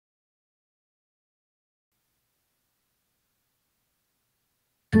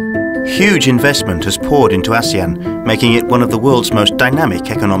Huge investment has poured into ASEAN, making it one of the world's most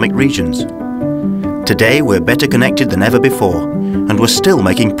dynamic economic regions. Today we're better connected than ever before, and we're still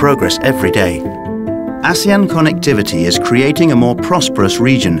making progress every day. ASEAN connectivity is creating a more prosperous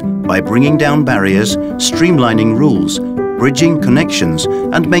region by bringing down barriers, streamlining rules, bridging connections,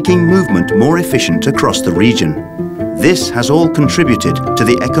 and making movement more efficient across the region. This has all contributed to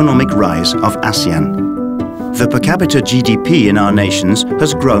the economic rise of ASEAN. The per capita GDP in our nations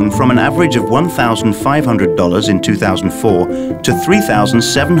has grown from an average of $1,500 in 2004 to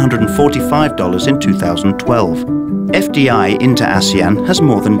 $3,745 in 2012. FDI into ASEAN has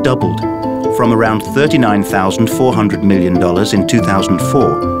more than doubled, from around $39,400 million in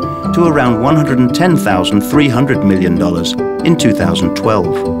 2004 to around $110,300 million in 2012.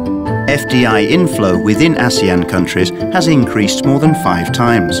 FDI inflow within ASEAN countries has increased more than 5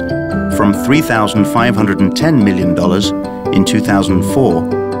 times, from $3,510 million in 2004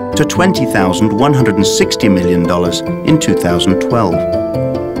 to $20,160 million in 2012.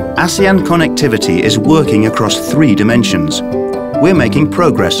 ASEAN connectivity is working across 3 dimensions. We're making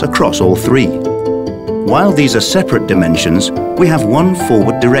progress across all 3. While these are separate dimensions, we have one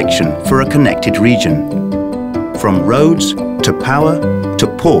forward direction for a connected region. From roads to power to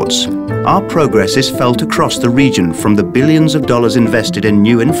ports, our progress is felt across the region, from the billions of dollars invested in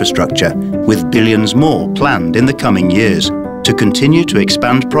new infrastructure, with billions more planned in the coming years, to continue to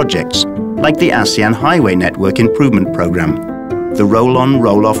expand projects like the ASEAN Highway Network Improvement Programme, the Roll-On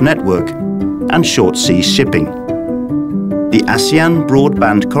Roll-Off Network, and short sea shipping, the ASEAN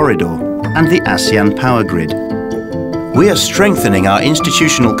Broadband Corridor, and the ASEAN Power Grid. We are strengthening our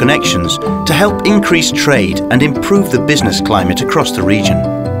institutional connections to help increase trade and improve the business climate across the region.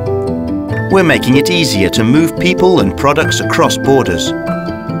 We're making it easier to move people and products across borders.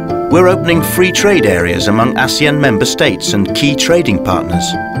 We're opening free trade areas among ASEAN member states and key trading partners.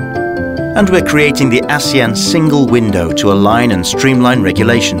 And we're creating the ASEAN single window to align and streamline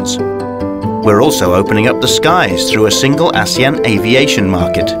regulations. We're also opening up the skies through a single ASEAN aviation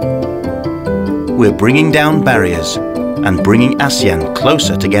market. We're bringing down barriers and bringing ASEAN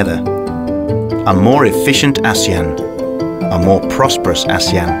closer together. A more efficient ASEAN, a more prosperous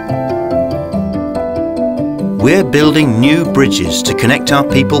ASEAN. We're building new bridges to connect our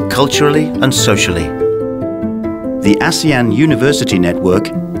people culturally and socially. The ASEAN University Network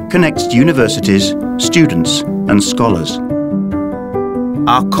connects universities, students, and scholars.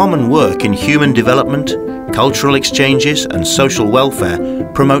 Our common work in human development, cultural exchanges, and social welfare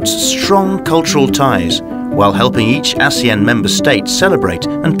promotes strong cultural ties while helping each ASEAN member state celebrate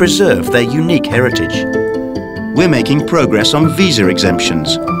and preserve their unique heritage. We're making progress on visa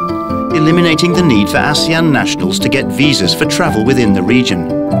exemptions, eliminating the need for ASEAN nationals to get visas for travel within the region,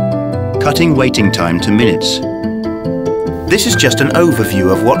 cutting waiting time to minutes. This is just an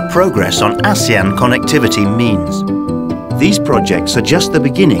overview of what progress on ASEAN connectivity means. These projects are just the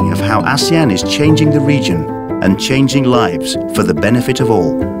beginning of how ASEAN is changing the region and changing lives for the benefit of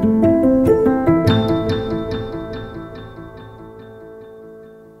all.